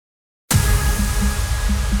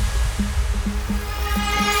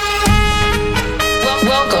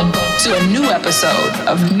Welcome to a new episode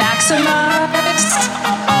of Maxximize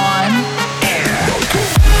On Air.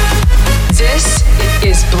 This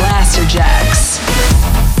is Blasterjaxx,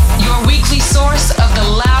 your weekly source of the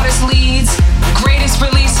loudest leads, greatest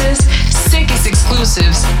releases, sickest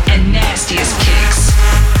exclusives, and nastiest kicks.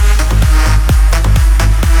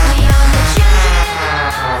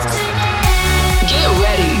 Get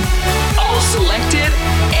ready, all selected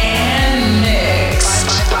and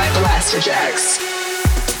mixed by Blasterjaxx.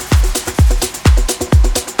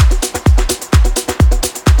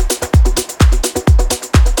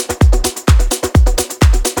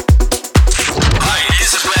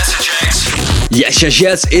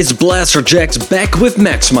 Yes, it's Blasterjaxx back with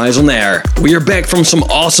Maxximize On Air. We are back from some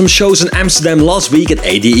awesome shows in Amsterdam last week at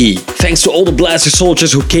ADE. Thanks to all the Blaster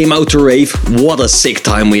soldiers who came out to rave, what a sick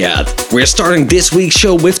time we had. We're starting this week's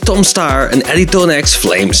show with Tom Starr and Eddie Tonek's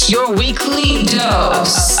Flames. Your weekly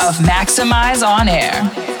dose of Maxximize On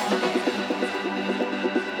Air.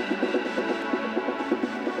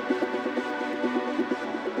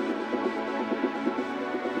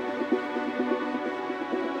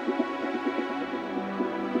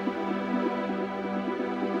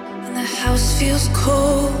 House feels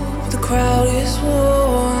cold, the crowd is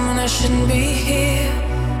warm, and I shouldn't be here,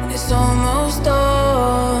 and it's almost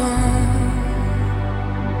dawn.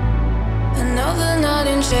 Another night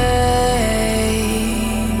in chains,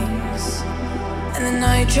 and the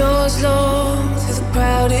night draws long through the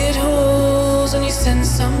crowded halls, and you sense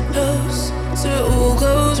some close, so it all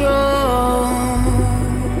goes wrong.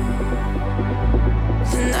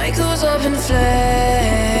 The night goes up in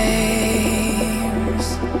flames.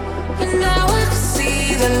 Now I can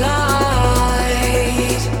see the light.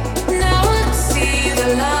 Now I can see the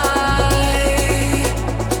light.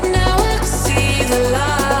 Now I can see the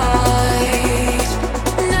light.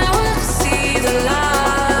 Now I can see the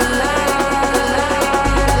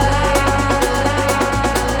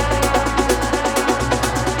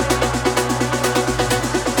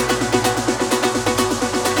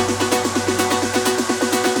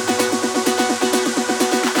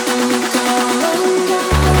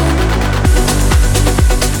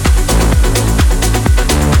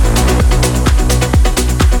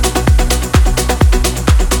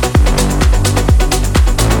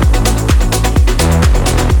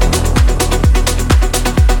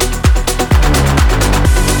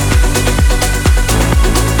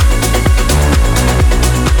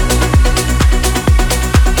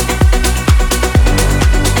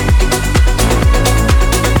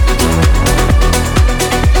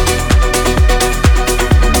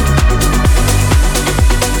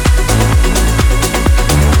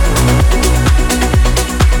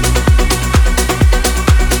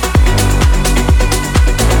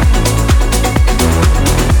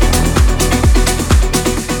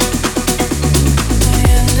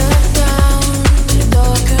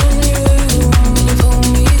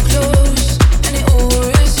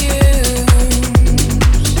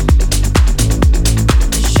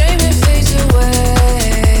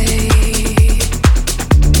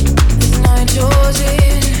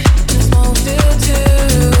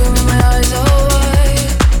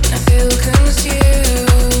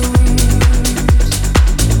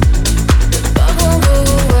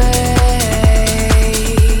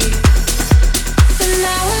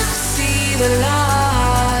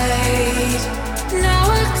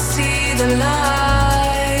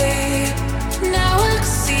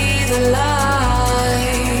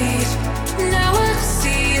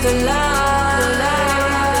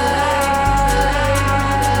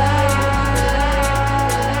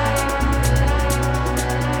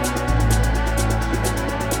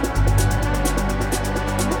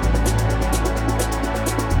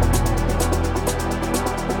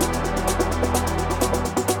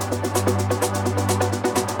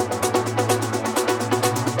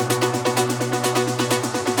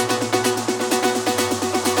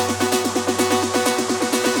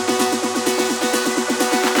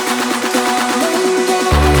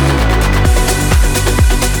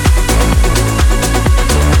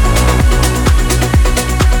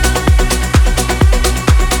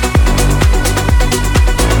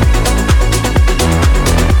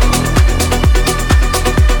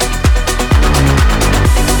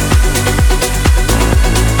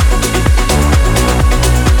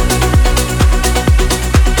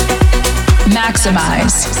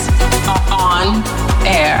Maxximize On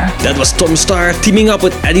Air. That was Tom Starr teaming up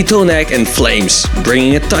with Eddie Tonek and Flames,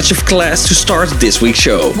 bringing a touch of class to start this week's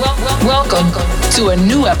show. Welcome to a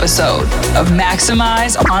new episode of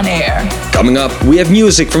Maxximize On Air. Coming up, we have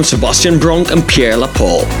music from Sebastian Bronk and Pierre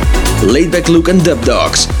Lapolle, Laidback Luke and Dub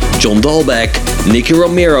Dogs, John Dahlbeck, Nicky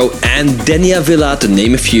Romero and Dania Villa, to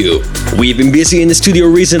name a few. We've been busy in the studio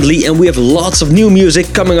recently and we have lots of new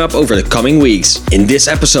music coming up over the coming weeks. In this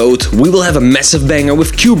episode, we will have a massive banger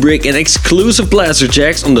with Kubrick and exclusive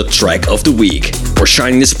Blasterjaxx on the track of the week. We're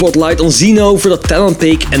shining the spotlight on Zeno for the talent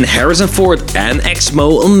pick and Harrison Ford and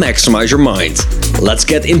Exmo on Maxximize Your Mind. Let's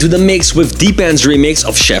get into the mix with Deepan's remix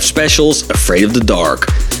of Chef Special's Afraid of the Dark.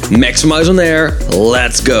 Maxximize On Air,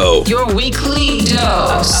 let's go! Your weekly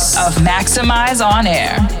dose of Maxximize On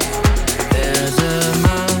Air. There's a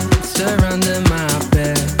monster under my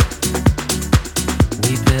bed.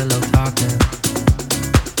 We pillow talking.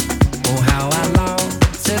 Oh, how I long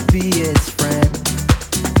to be its friend.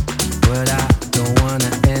 But I don't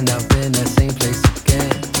wanna end up in the same place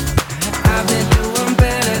again. I've been doing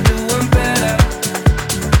better, doing better.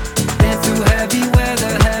 Been through heavy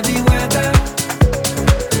weather, heavy weather.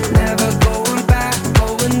 Never going back,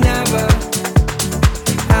 going never.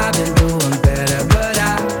 I've been doing better, but I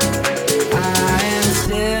am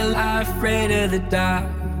still afraid of the dark.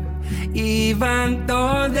 Even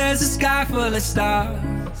though there's a sky full of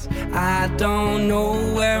stars, I don't know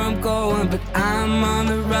where I'm going, but I'm on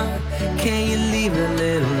the run. Can you leave a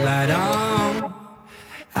little light on?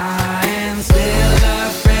 I am still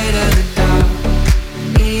afraid of the dark.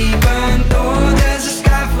 Even though there's a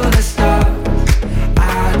sky full of stars,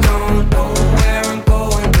 I don't know where I'm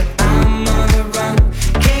going, but I'm on the run.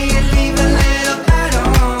 Can you leave a little light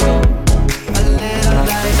on? A little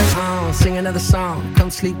light on. Sing another song. Come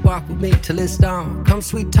sleepwalk with me till it's dawn. Come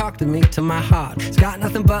sweet talk to me to my heart. It's got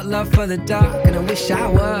nothing but love for the dark, and I wish I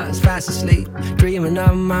was fast asleep, dreaming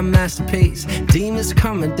of my masterpiece. Demons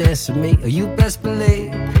come and dance with me, or you best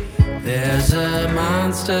believe. There's a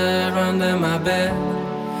monster under my bed,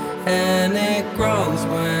 and it grows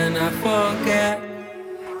when I forget.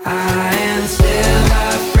 I am still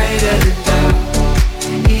afraid of the dark.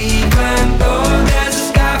 Even though there's a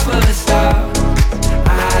sky full of stars,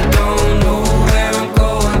 I don't know where I'm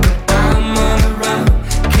going, but I'm on the run.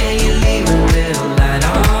 Can you leave a little light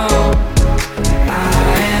on? I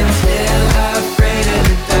am still afraid of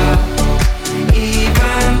the dark.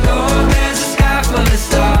 Even though there's a sky full of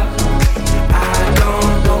stars, I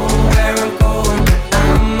don't know where I'm going, but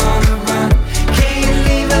I'm on the run. Can you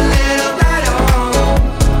leave a little light on?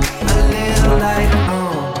 A little light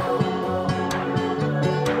on.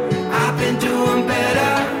 I've been doing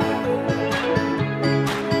better.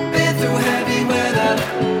 Been through heavy weather.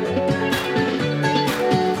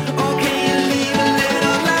 Oh, can you leave a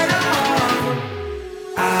little light on?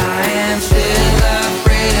 I am still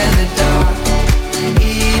afraid of the dark.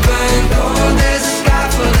 Even though there's a sky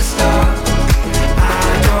full of stars, I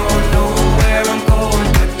don't know where I'm going,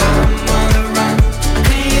 but I'm on the run.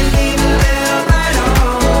 Can you leave a little light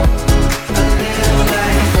on? A little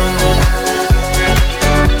light on.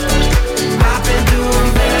 I've been doing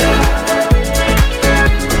better.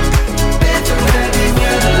 Been through heavy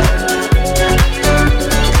weather.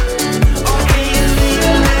 Oh, can you leave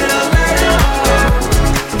a little light on?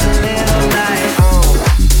 A little light on.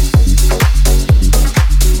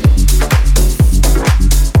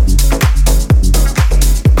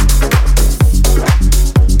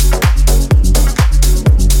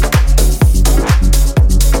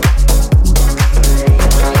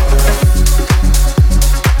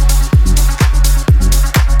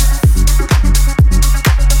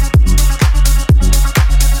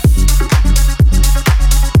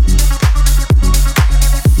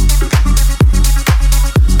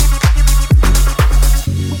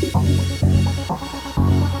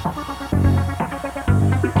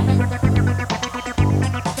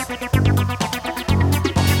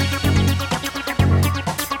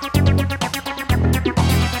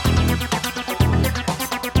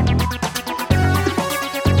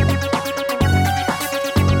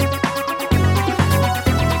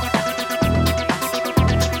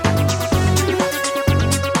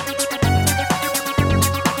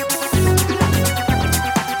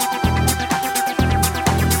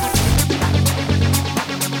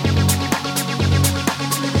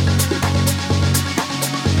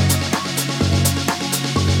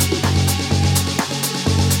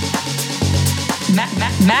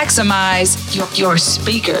 Maximize your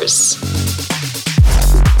speakers.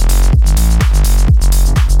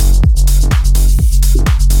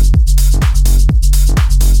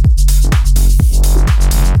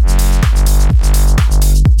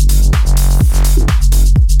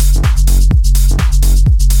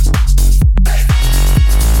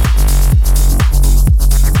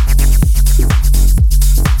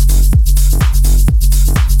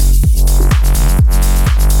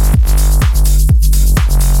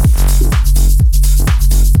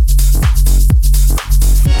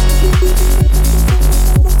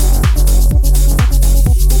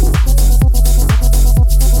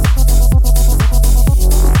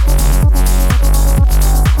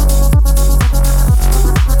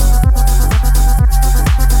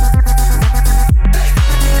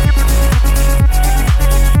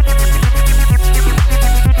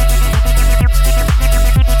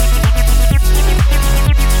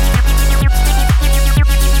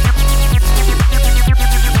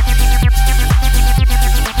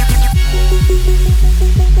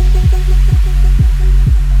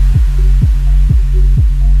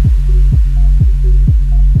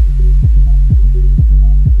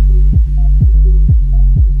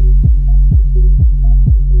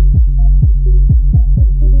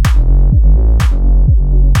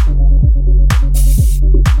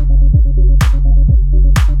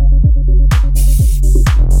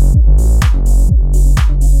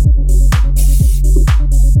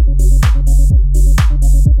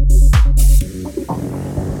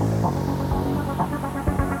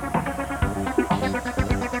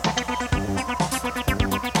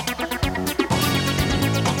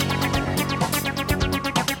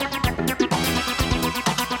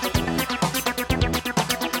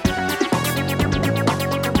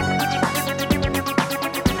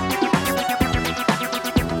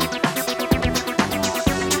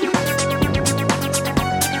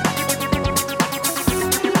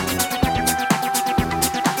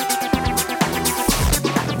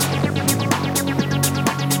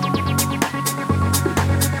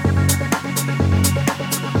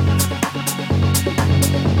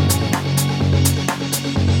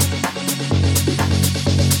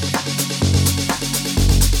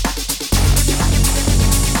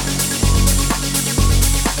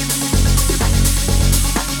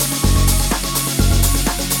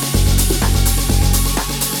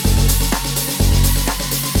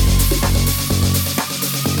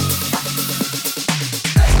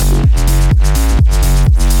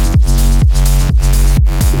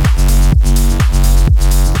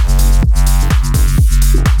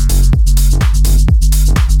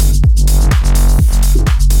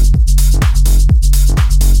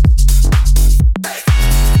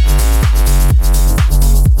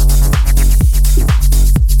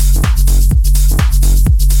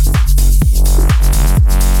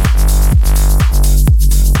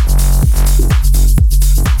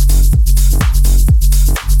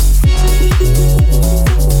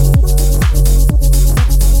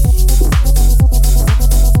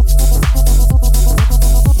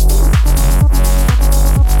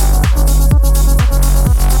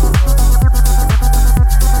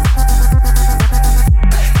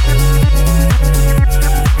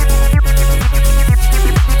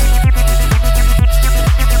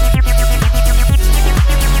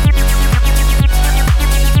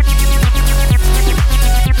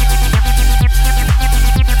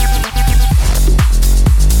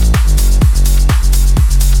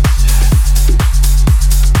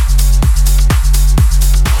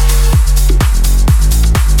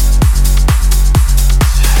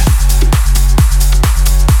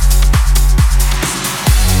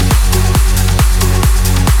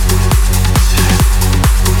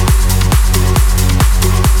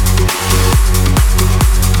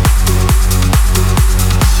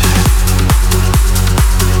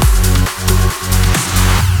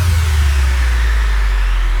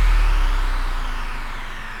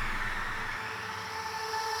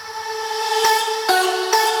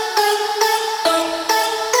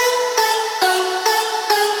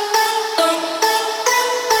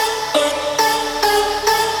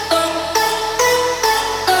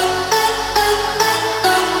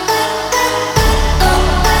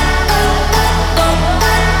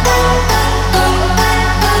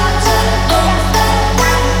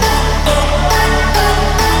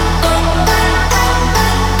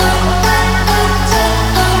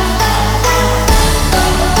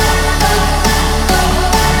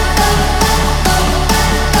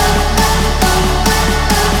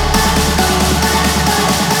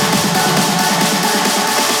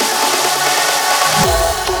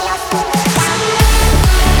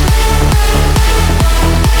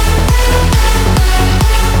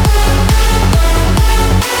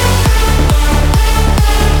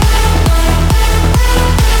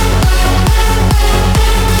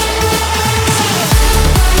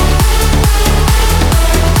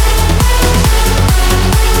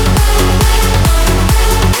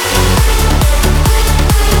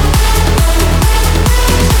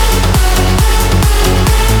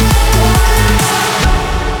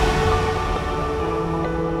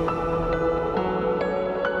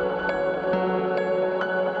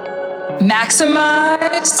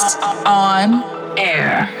 Maxximize On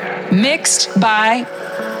Air. Mixed by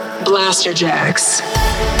Blasterjaxx.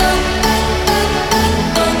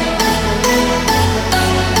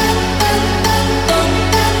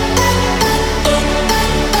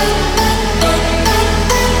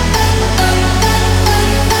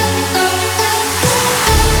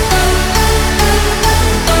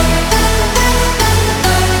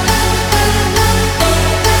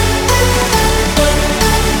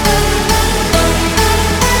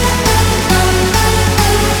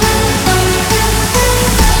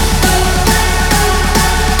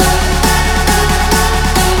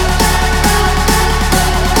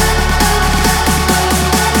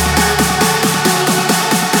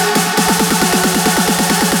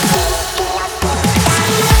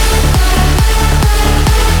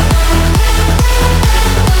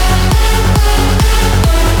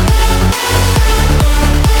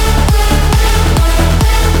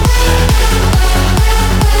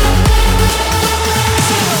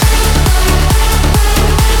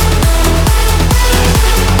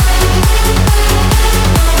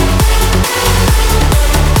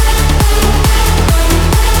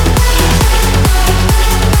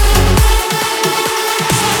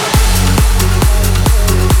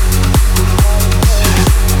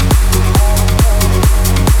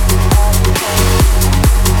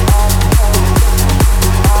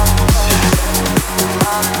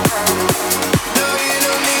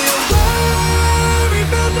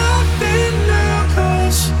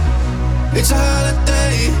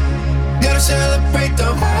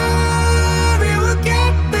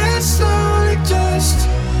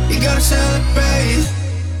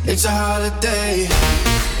 It's a holiday.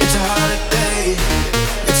 It's a holiday.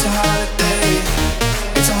 It's a holiday.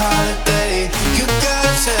 It's a holiday. You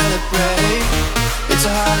gotta celebrate. It's a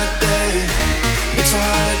holiday. It's a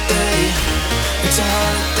holiday. It's a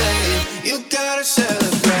holiday. You gotta celebrate.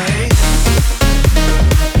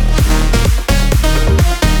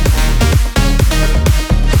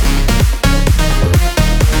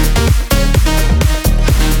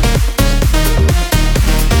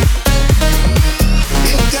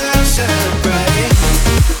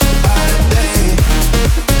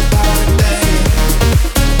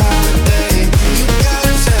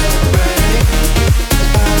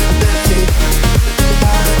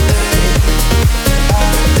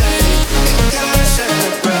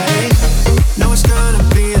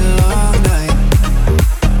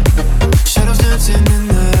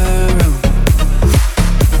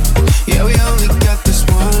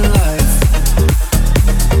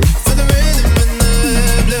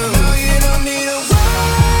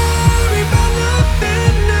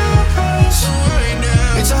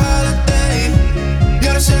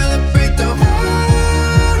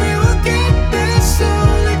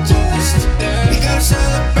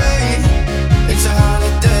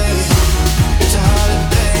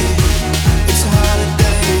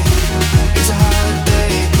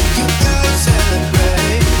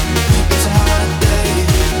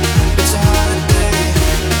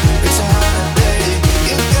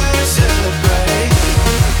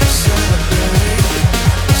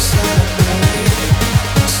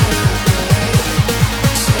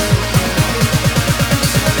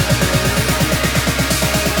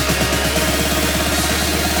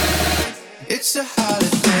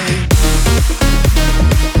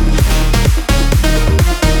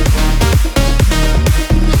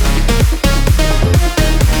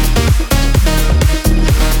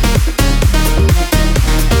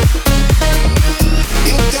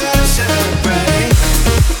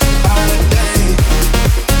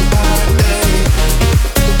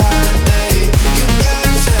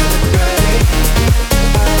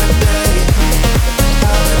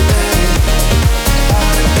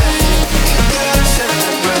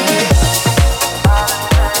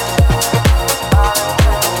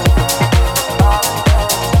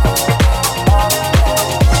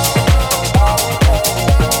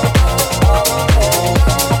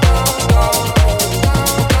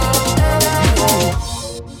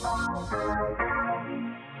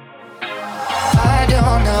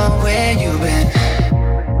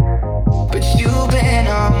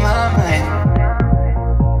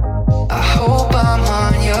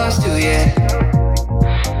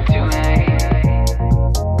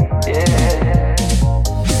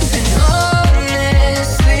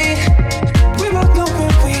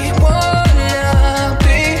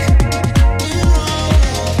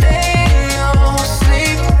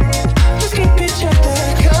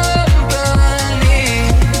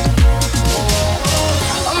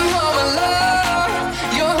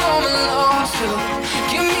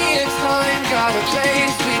 got a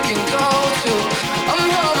place we can go to. I'm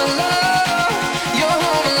home alone.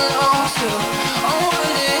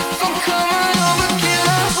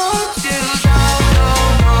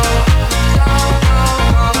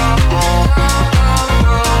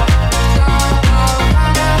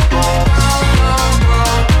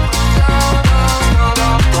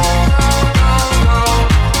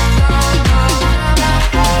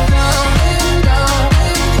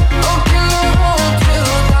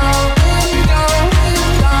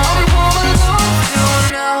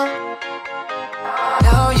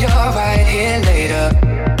 here later,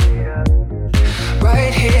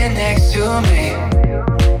 right here next to me.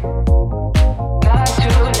 Not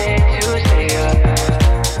too late to say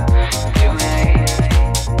too late.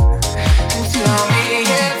 And tell me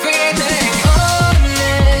everything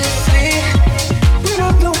honestly. We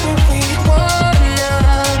don't know where we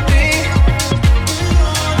wanna be.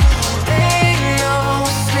 Ain't no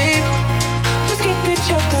sleep. Just keep each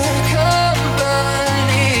other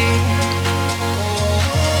company.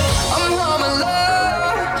 I'm home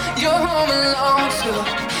alone, you're home alone too.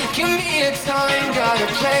 Give me a time, got a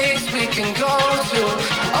place we can go to.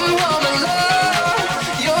 I'm home alone,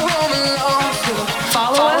 you're home alone too.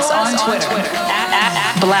 Follow us on Twitter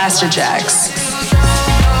at Blasterjaxx.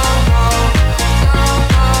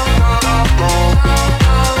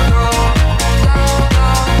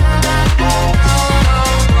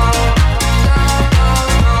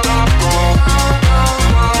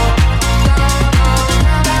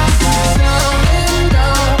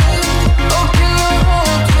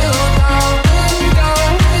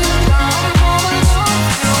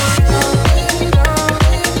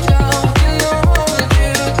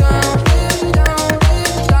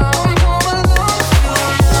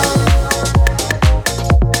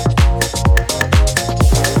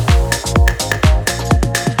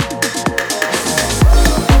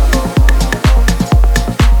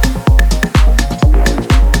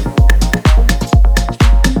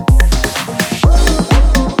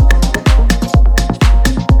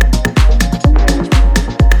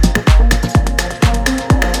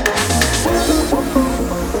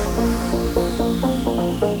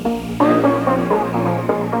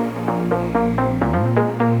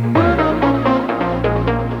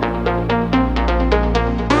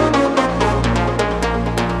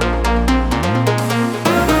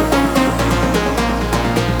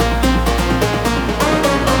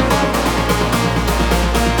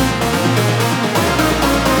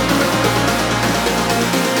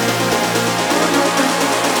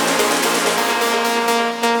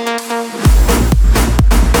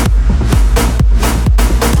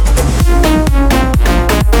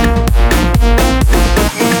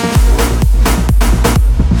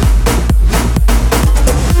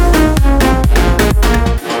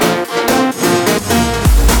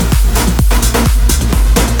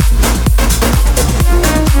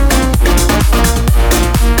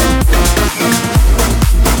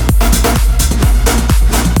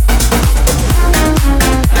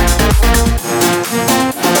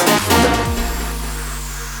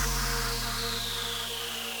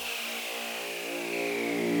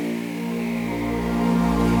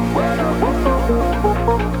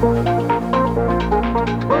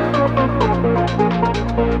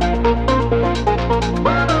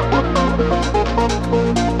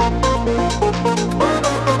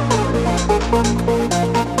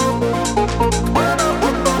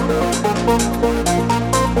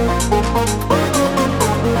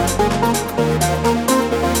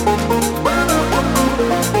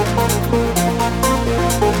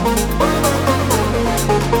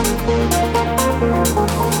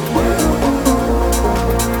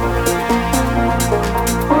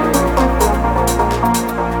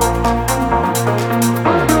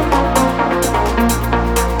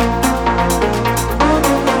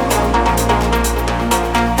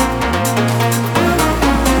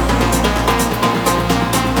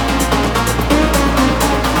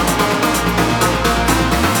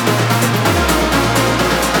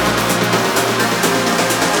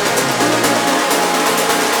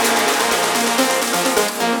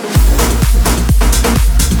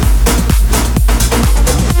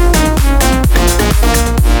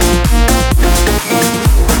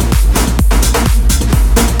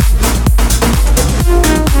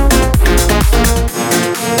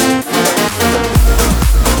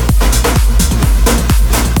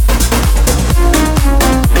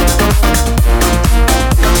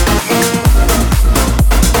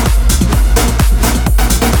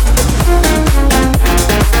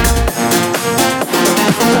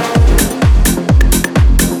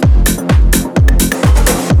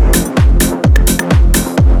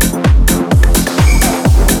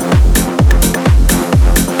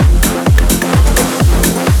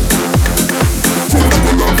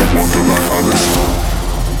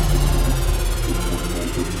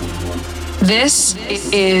 This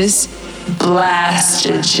is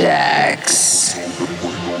Blasterjaxx.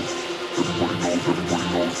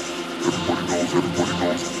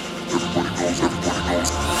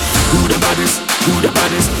 Who the baddest? who the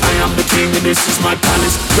baddest? I am the king and this is my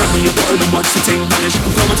palace. Grab me a bottle and watch the ting vanish.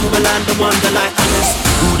 I'm going to a land of wonder like Alice.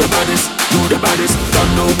 Who the baddest? Who the baddest?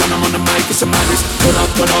 Don't know when I'm on the mic, it's a madness. Put up,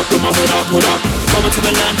 with my hood up, hood up. Going to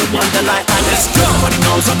a land of wonder like Alice. Everybody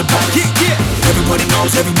knows on the back. Everybody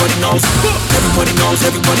knows, everybody knows. Everybody knows,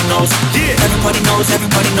 everybody knows. Everybody knows,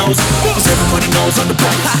 everybody knows. Cause everybody knows on the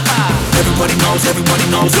back. Everybody knows, everybody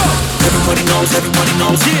knows. Everybody knows, everybody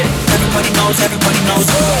knows. Everybody knows, everybody knows.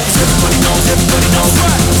 Cause everybody knows, everybody knows.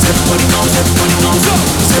 Cause everybody knows, everybody knows.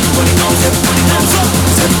 Cause everybody knows, everybody knows.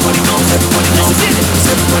 Cause everybody knows, everybody knows. Cause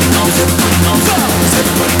everybody knows, everybody knows. Cause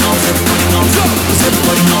everybody knows, everybody knows. Cause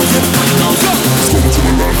everybody knows, everybody knows. Let's go to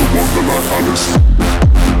the land of wonder like Alice.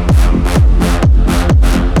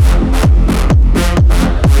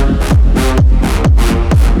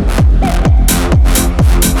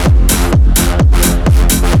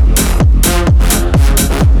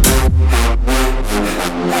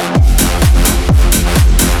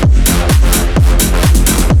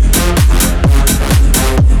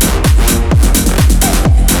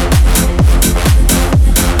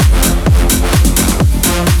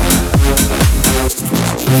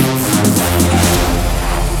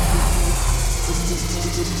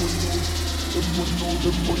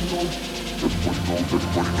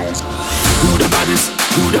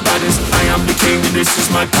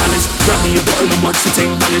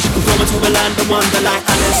 Wonder like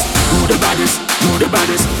Alice. Who the baddest? Who the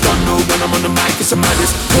baddest? Don't know when I'm on the mic, it's a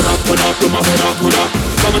madness. Put up, with my hood up, hood up.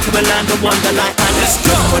 Going to a land of wonder like Alice.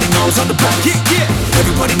 Everybody knows on the back.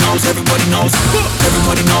 Everybody knows, everybody knows.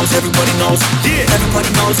 Everybody knows, everybody knows. Everybody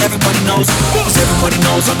knows, everybody knows. Cause everybody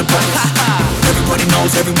knows on the back. Everybody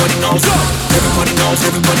knows, everybody knows. Everybody knows,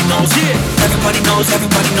 everybody knows. Everybody knows,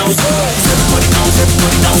 everybody knows. Cause everybody knows,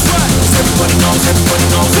 everybody knows. Cause everybody knows, everybody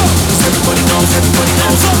knows. Cause everybody knows, everybody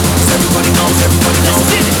knows. Cause everybody knows, everybody knows.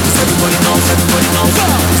 Cause everybody knows, everybody knows.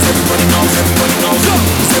 Cause everybody knows, everybody knows.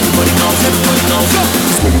 Cause everybody knows, everybody knows.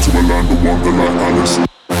 Let's go to a land of wonder like Alice.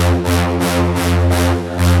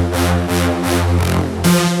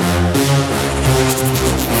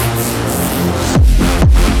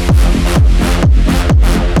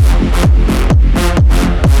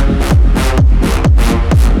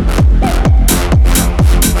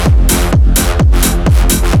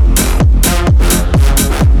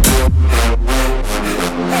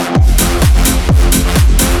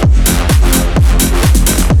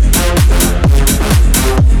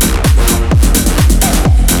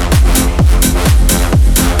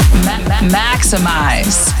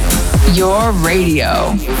 Maxximize your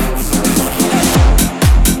radio.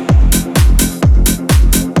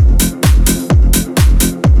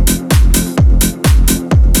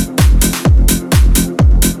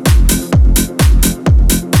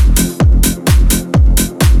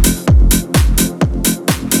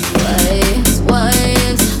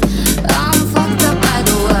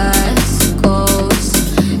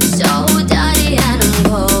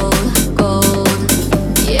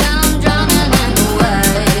 Yeah, I'm drowning in the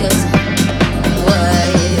waves.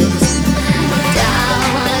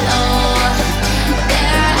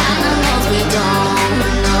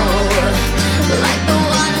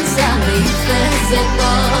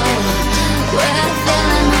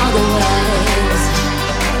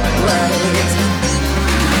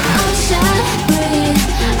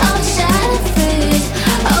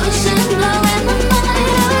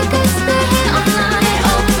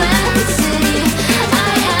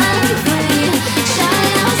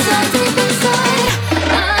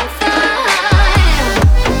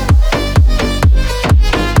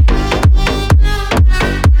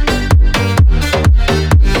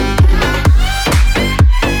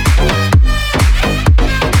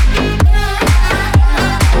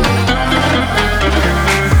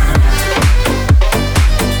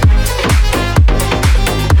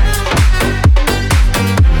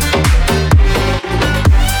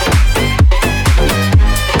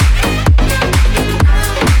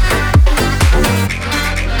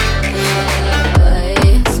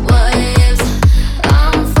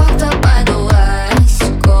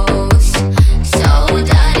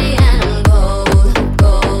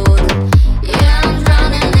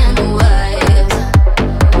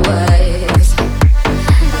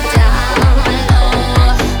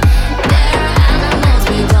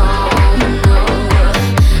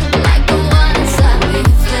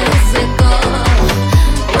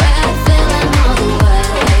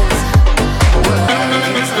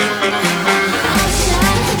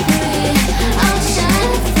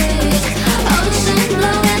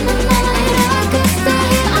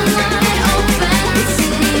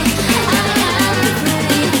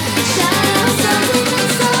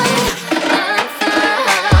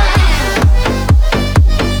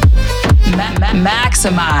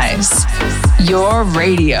 Maxximize your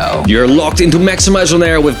radio. You're locked into Maxximize On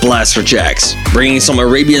Air with Blasterjaxx. Bringing some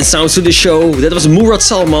Arabian sounds to the show, that was Murat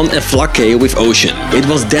Salman and Flake with Ocean. It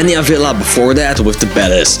was Danny Avila before that with The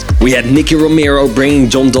Baddest. We had Nicky Romero bringing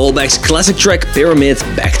John Dahlbeck's classic track Pyramid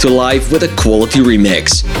back to life with a quality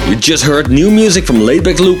remix. You just heard new music from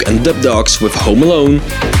Laidback Luke and Dub Dogs with Home Alone,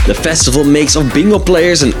 the festival mix of Bingo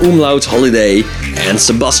Players and Umlaut's Holiday, and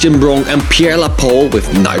Sebastian Bronk and Pierre Lapolle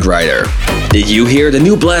with Night Rider. Did you hear the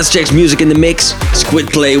new Blasterjaxx music in the mix? Squid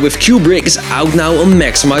Play with Kubrick is out now on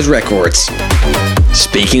Maxximize Records.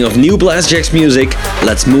 Speaking of new Blasterjaxx music,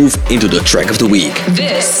 let's move into the track of the week.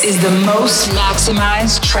 This is the most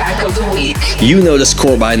maximized track of the week. You know the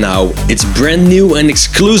score by now. It's brand new and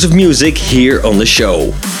exclusive music here on the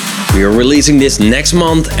show. We are releasing this next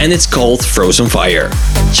month and it's called Frozen Fire.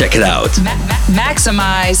 Check it out.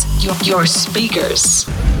 Maximize your speakers.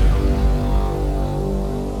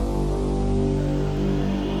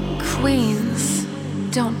 Queens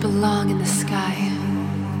don't belong in the sky.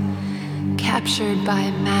 Captured by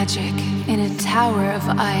magic in a tower of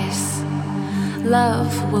ice.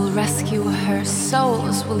 Love will rescue her,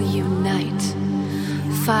 souls will unite.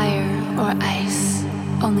 Fire or ice,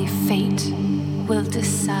 only fate will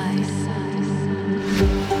decide.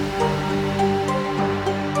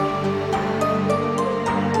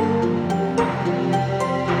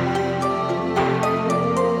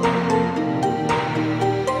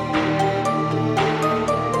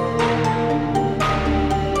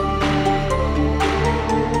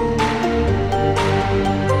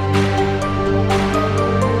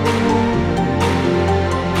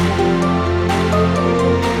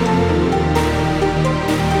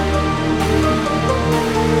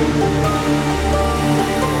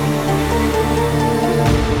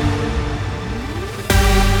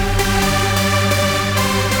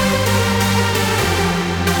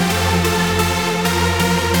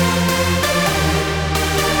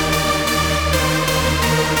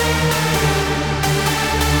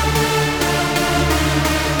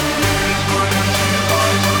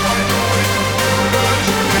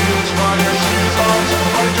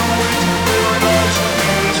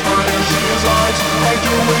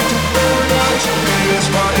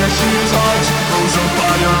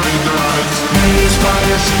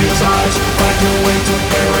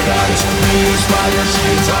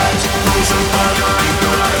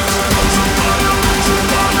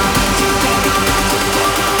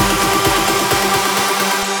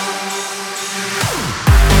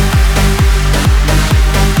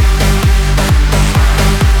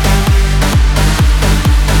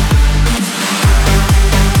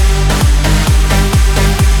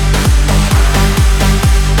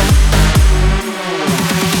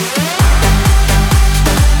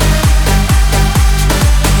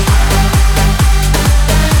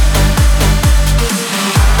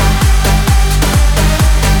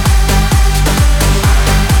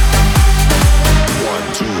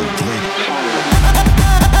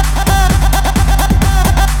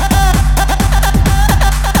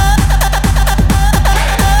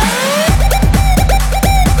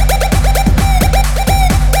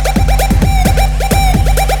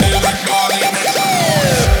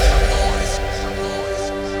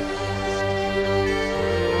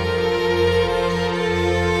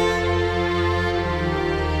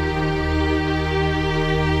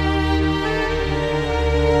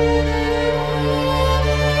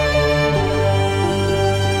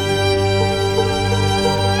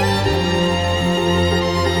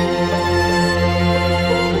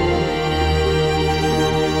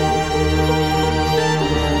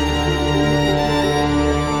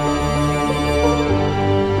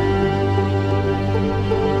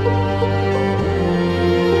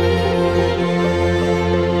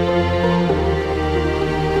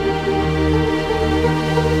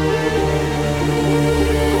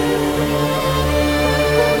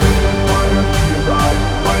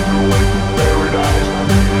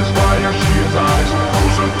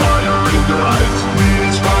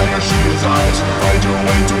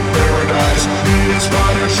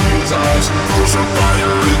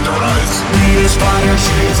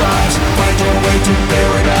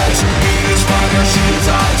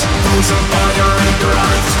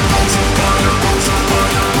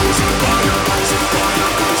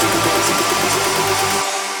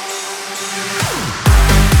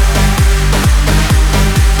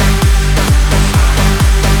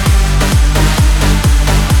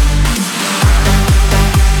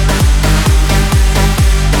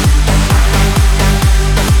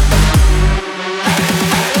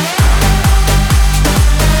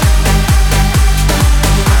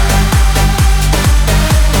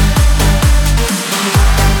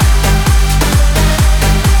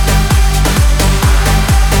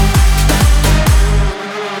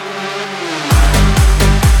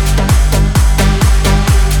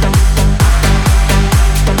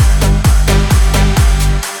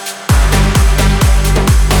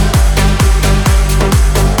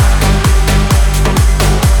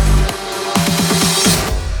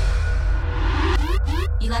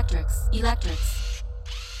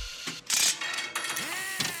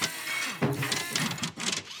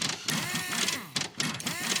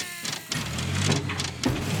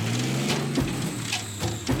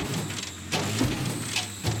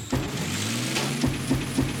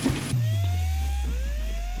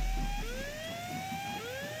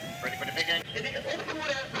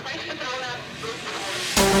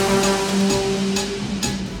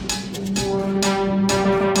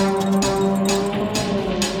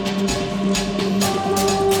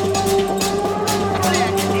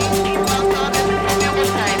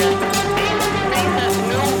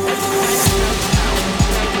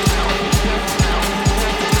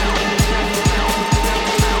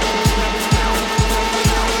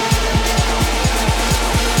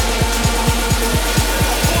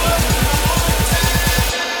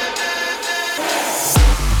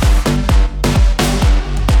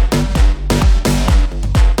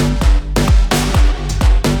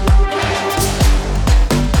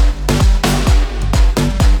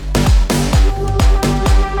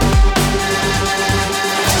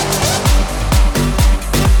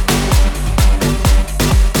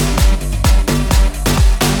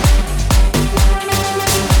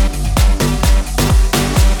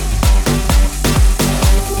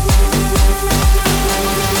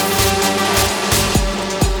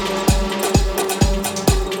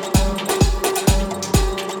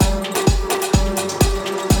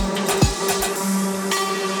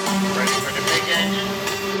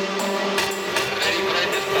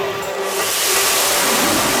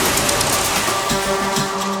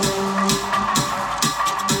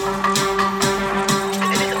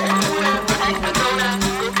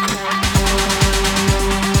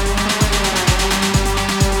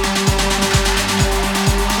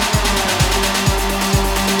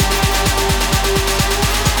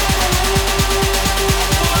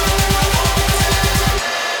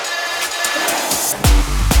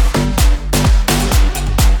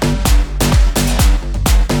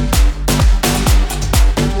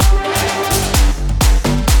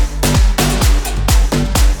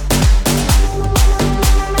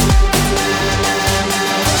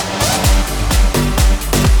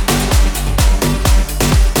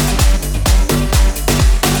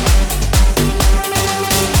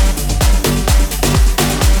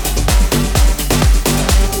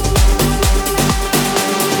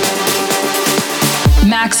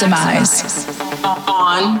 Maxximize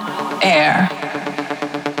On Air.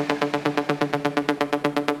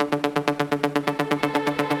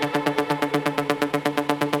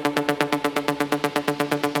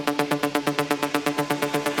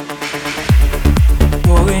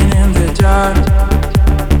 Walking in the dark,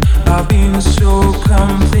 I've been so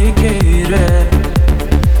complicated.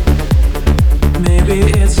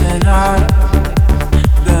 Maybe it's an art,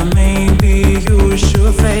 but maybe you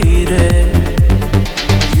should fade it.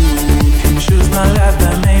 You can choose my life,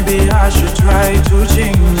 but maybe I should try to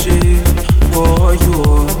change it for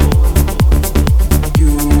you.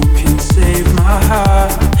 You can save my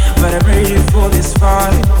heart, but I'm ready for this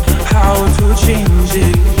fight. How to change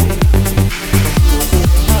it?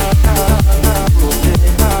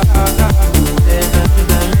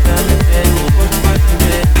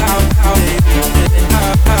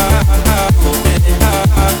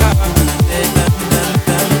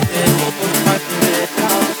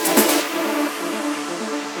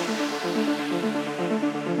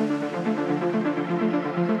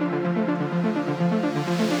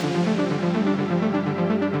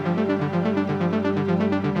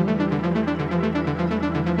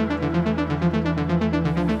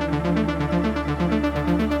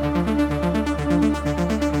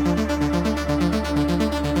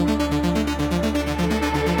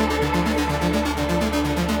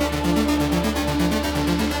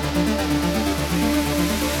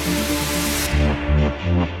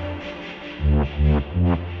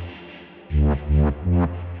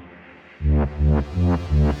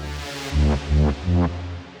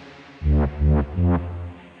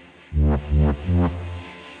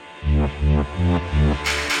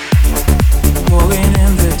 Walking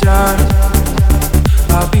in the dark,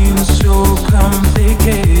 I've been so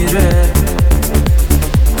complicated.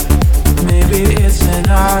 Maybe it's an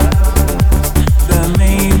art, but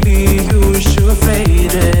maybe you should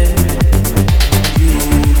fade it. You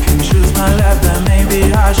can choose my life, but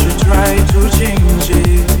maybe I should try to change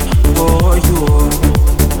it for you.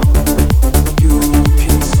 You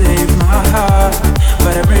can save my heart,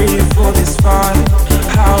 but I'm ready for this fight.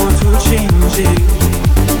 How to change it?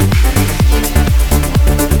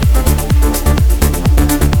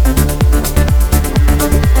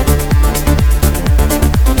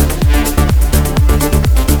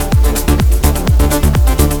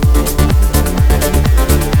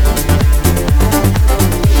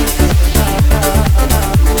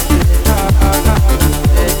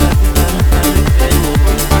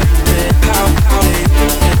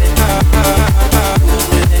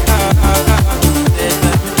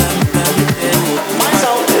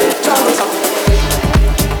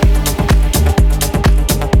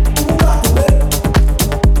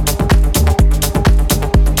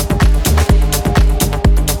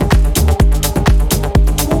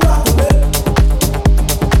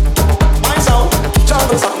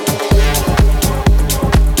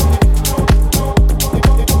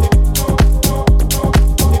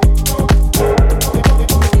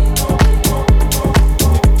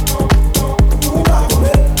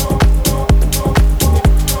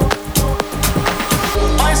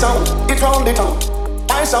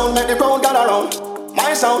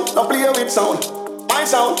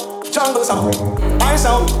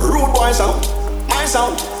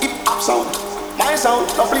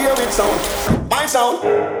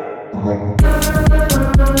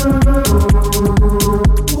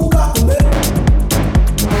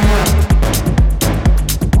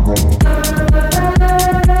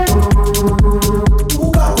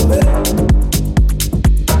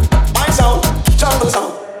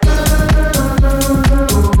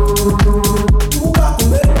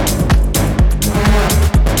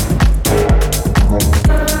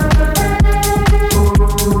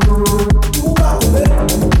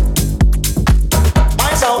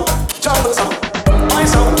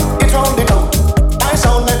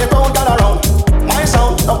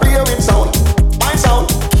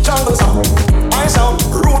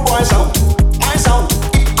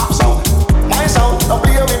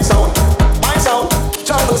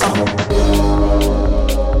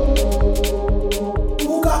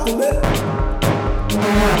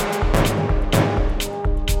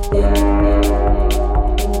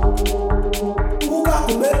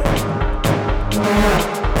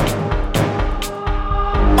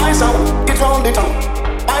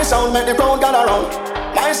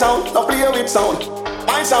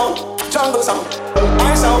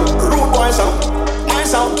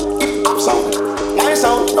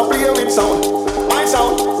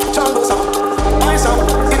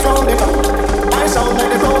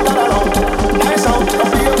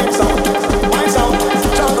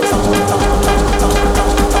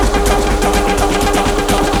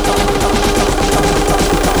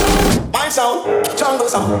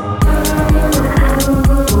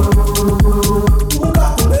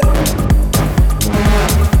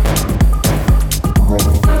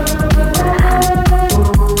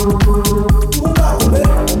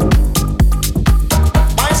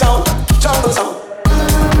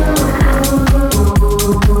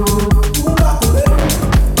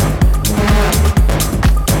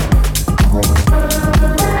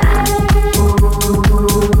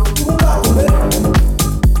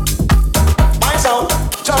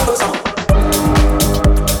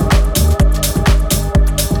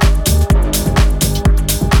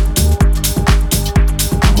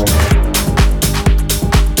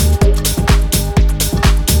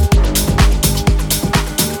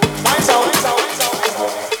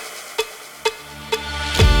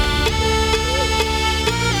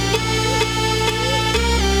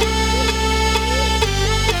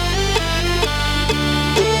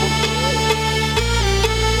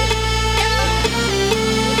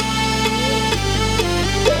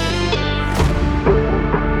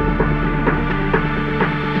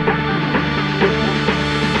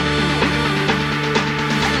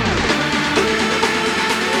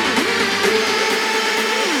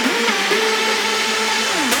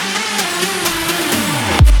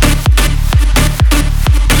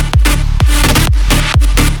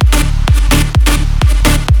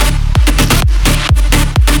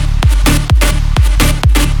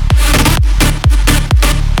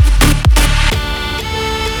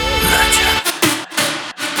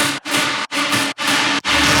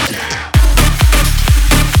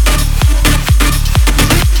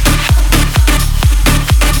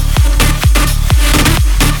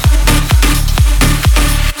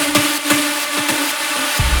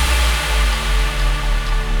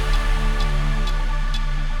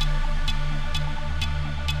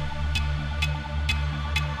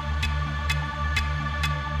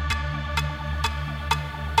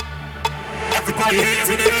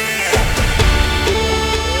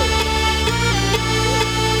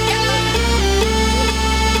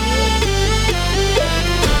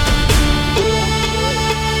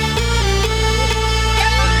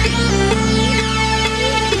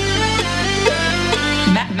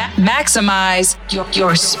 Maximize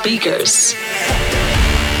your speakers.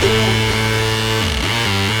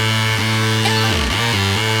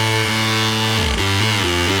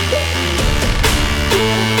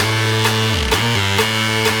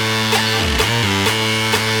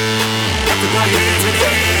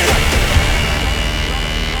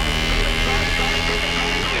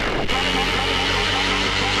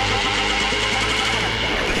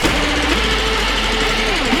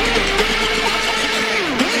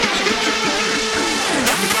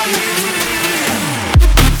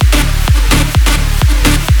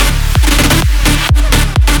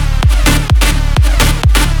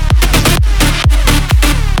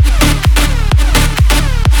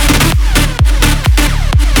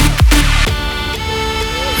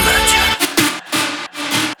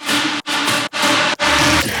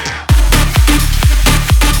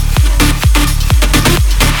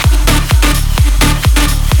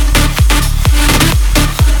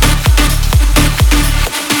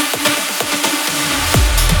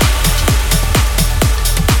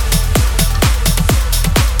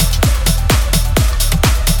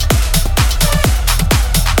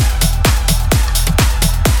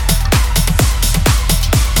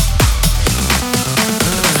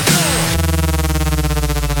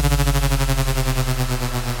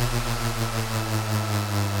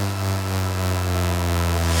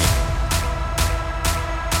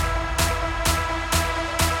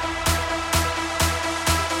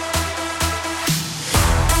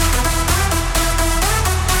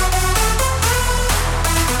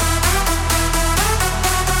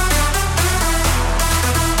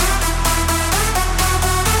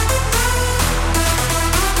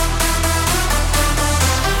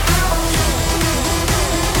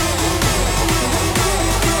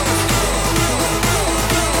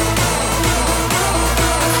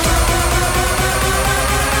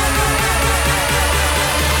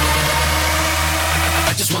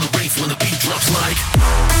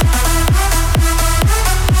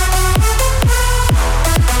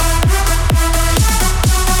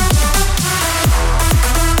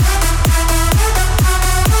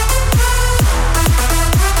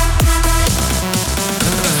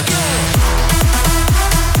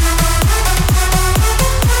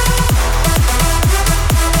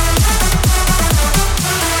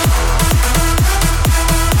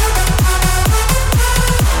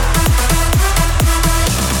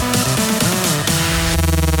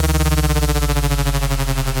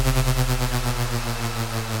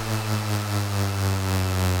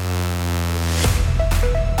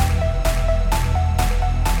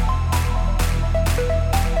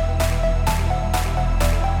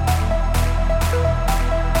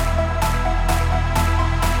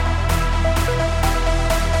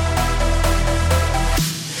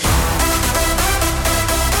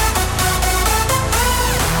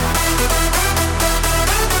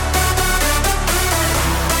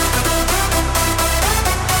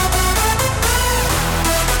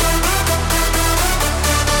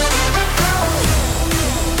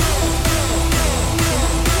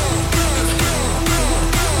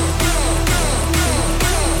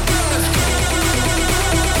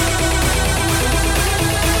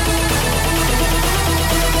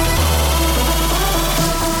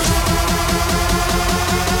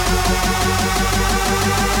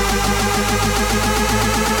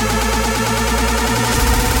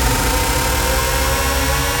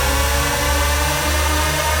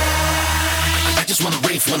 just wanna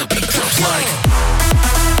rave when the beat drops like.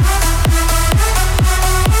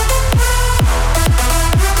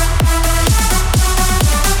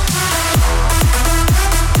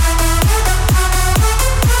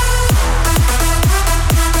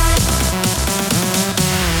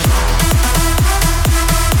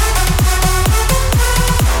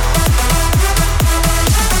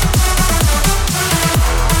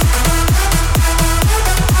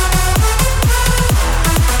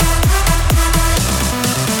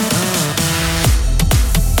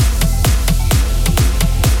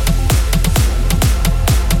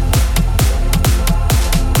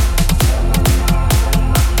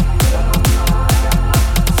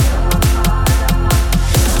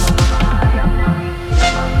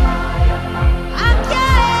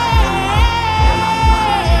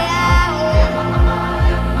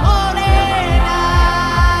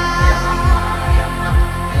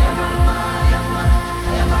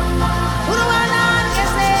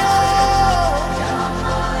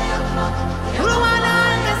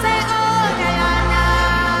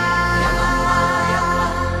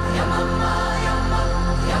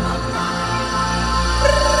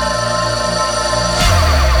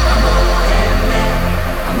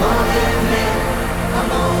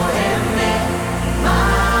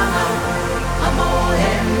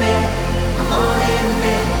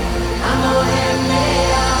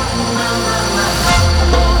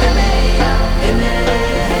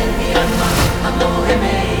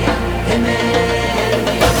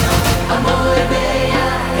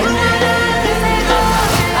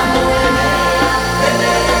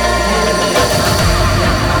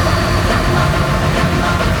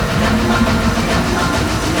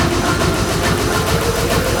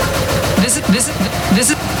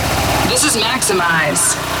 This is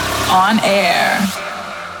Maxximize On Air.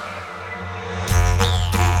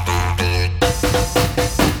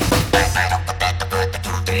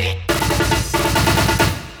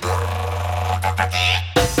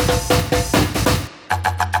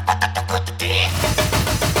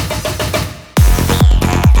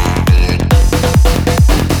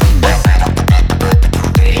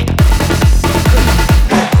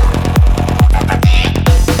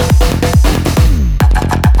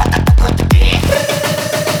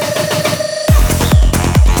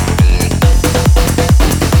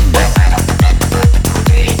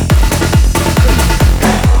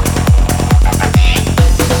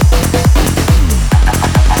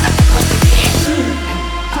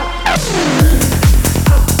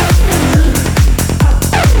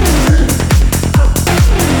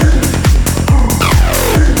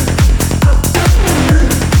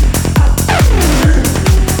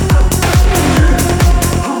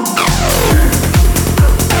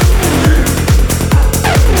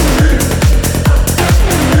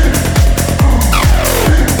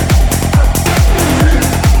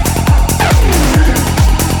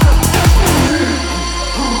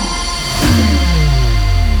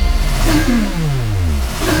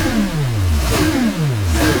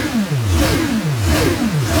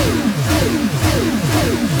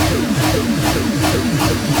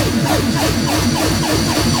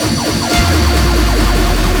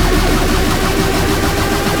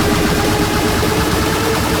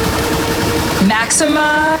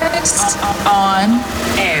 Maxximize On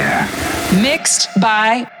Air. Mixed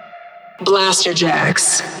by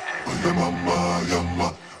Blasterjaxx.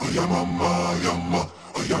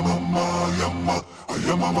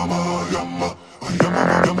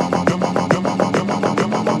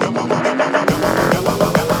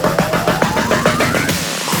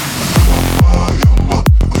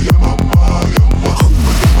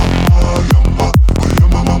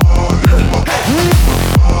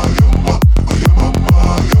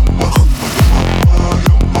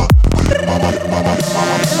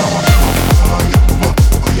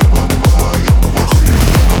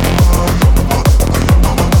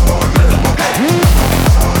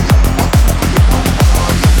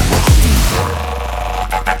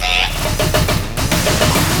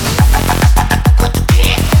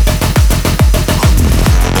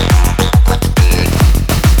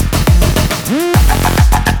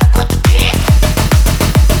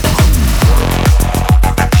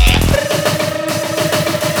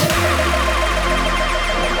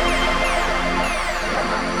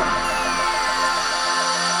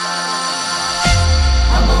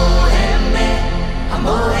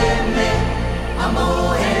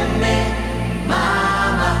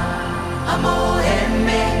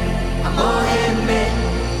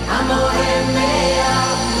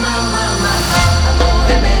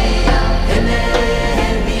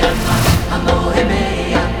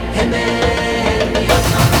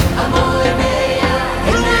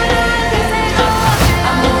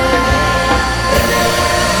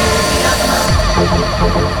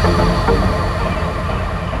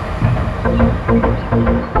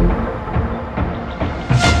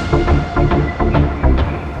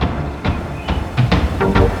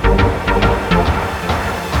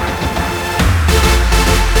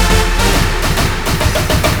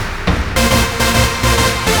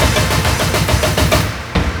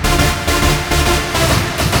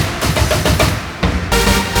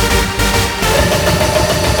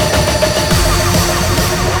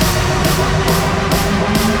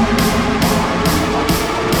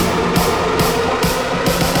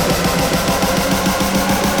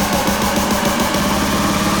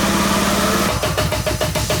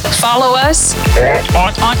 Follow us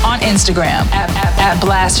on Instagram at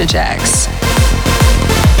Blasterjaxx.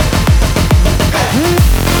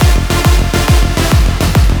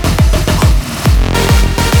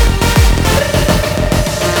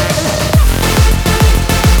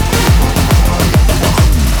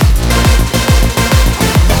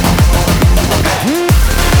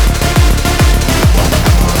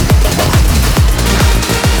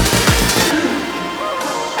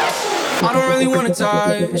 I don't really wanna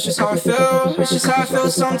die, it's just how I feel, it's just how I feel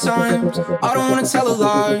sometimes. I don't wanna tell a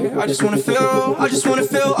lie, I just wanna feel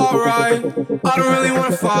alright. I don't really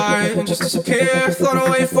wanna fight and just disappear, float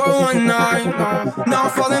away for one night. Now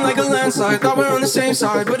I'm falling like a landslide, thought we're on the same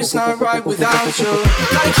side, but it's not right without you.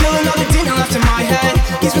 Gotta kill another demon left in my head,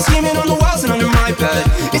 he's been scheming on the walls and under my bed.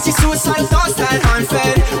 It's these suicidal thoughts that I'm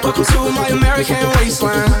fed. Welcome to my American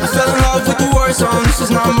wasteland. I fell in love with the war zone, this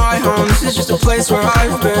is not my home, this is just a place where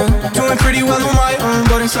I've been. Doing pretty well on my own,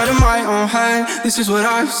 but inside of my own head, this is what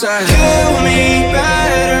I've said. Kill me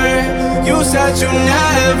better, you said you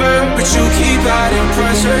never, but you keep adding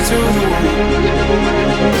pressure to the wound.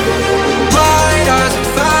 Light as a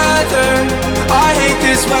feather, I hate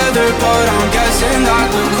this weather, but I'm guessing that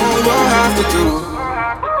the cold will have to do.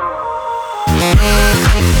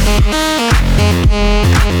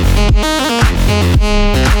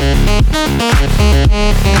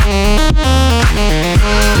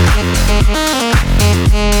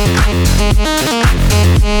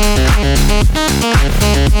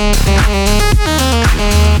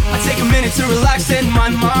 I take a minute to relax in my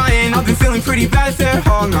mind. I've been feeling pretty bad there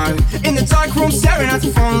all night. In the dark room staring at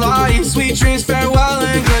the phone light. Sweet dreams, farewell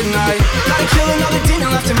and good night. Gotta kill another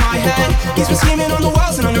demon left in my head. He's been scheming on the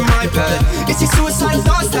walls and under my bed. It's these suicidal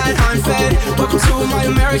thoughts that I'm fed. Welcome to my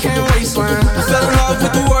American wasteland. I fell in love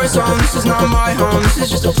with the war zone, this is not my home, this is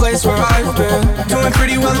just a place where I've been. Doing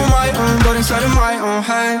pretty well on my own, but inside of my own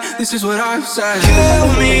head, this is what I've said. Kill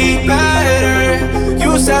me better,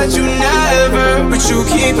 you said you never, but you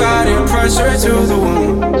keep adding pressure to the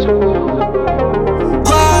wound.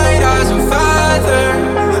 Light as a feather,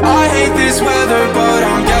 I hate this weather, but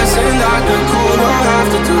I'm guessing that the cold will have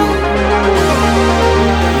to do.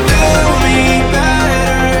 Kill me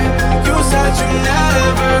better, you said you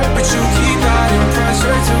never, but you keep adding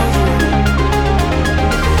pressure to the wound.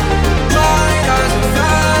 Light as a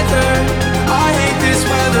feather, I hate this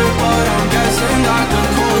weather, but I'm guessing that the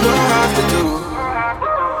cold will have to do.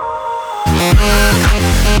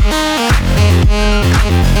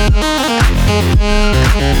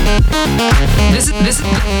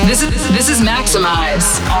 This is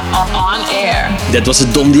Maxximize on Air. That was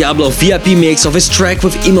a Don Diablo VIP mix of his track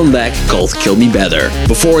with Imanbek called Kill Me Better.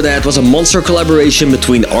 Before that was a monster collaboration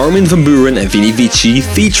between Armin van Buuren and Vinny Vici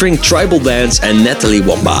featuring Tribal Dance and Natalie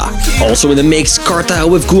Wamba. Also in the mix, Karta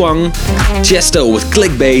with Guang, Tiesto with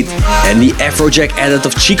Clickbait, and the Afrojack edit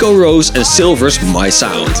of Chico Rose and Silver's My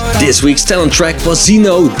Sound. This week's talent track was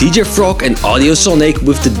Zeno, DJ Frog and Audio Sonic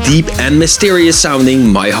with the deep and mysterious sounding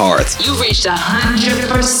My Heart. You reached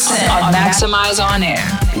 100% on Maxximize On Air.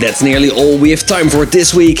 That's nearly all we have time for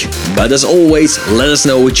this week. But as always, let us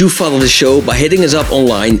know what you thought of the show by hitting us up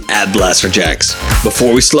online at Blasterjaxx.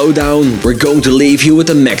 Before we slow down, we're going to leave you with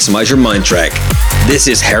a Maxximize Your Mind track. This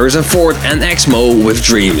is Harrison Ford and Exmo with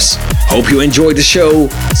Dreams. Hope you enjoyed the show.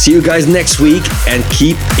 See you guys next week and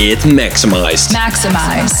keep it maximized.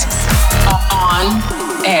 Maxximize on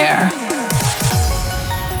Air.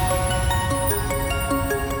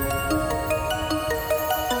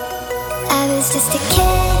 I was just a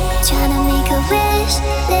kid trying to make a wish,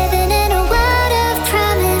 living in a world of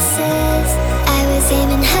promises. I was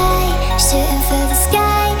aiming high, shooting for the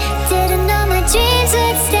sky. Didn't know my dreams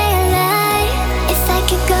would stay alive. If I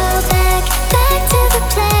could go back to the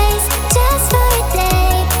place, just for a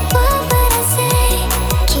day, what would I say?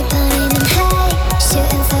 Keep on aiming high,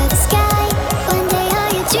 shooting for the sky. One day all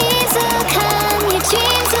your dreams will come, your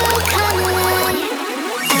dreams will come alive.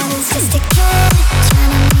 I was just a kid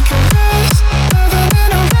trying to make a wish, living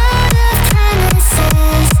in a world of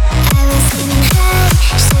promises. I was aiming high,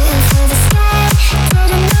 shooting for the sky.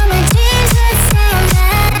 Didn't know my dreams would stay alive.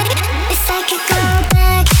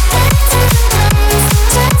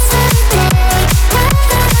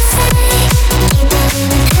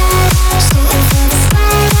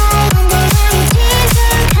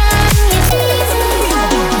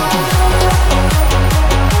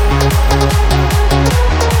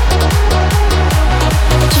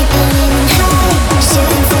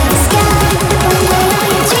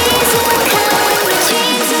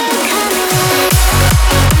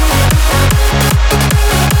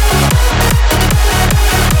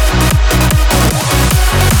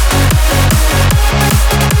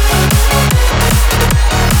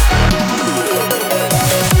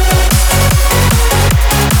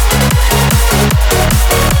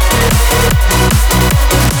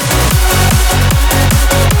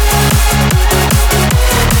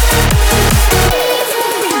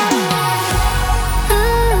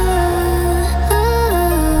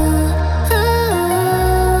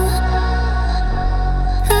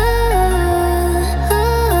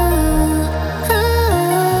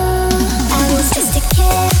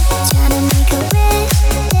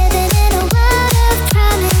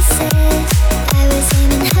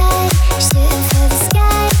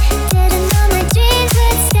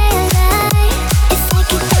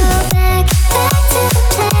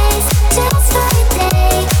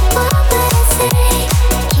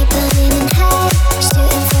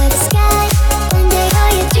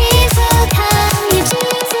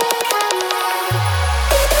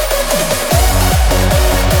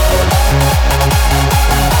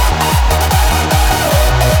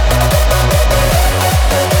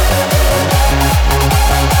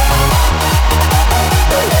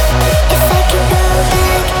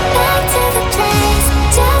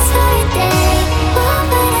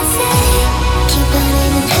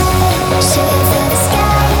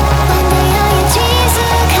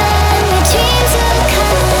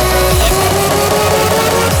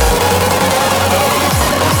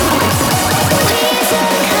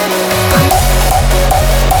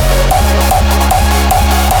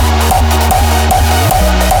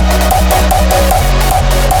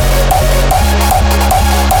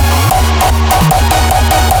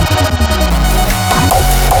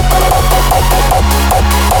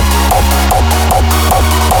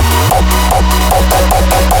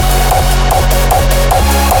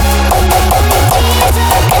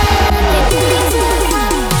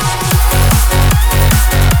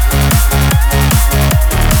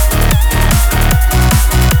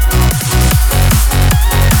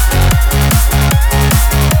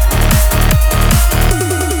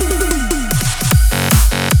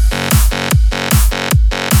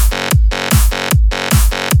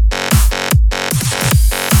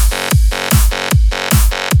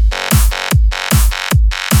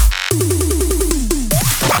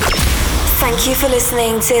 Thank you for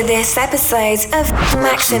listening to this episode of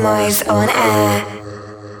Maxximize On Air.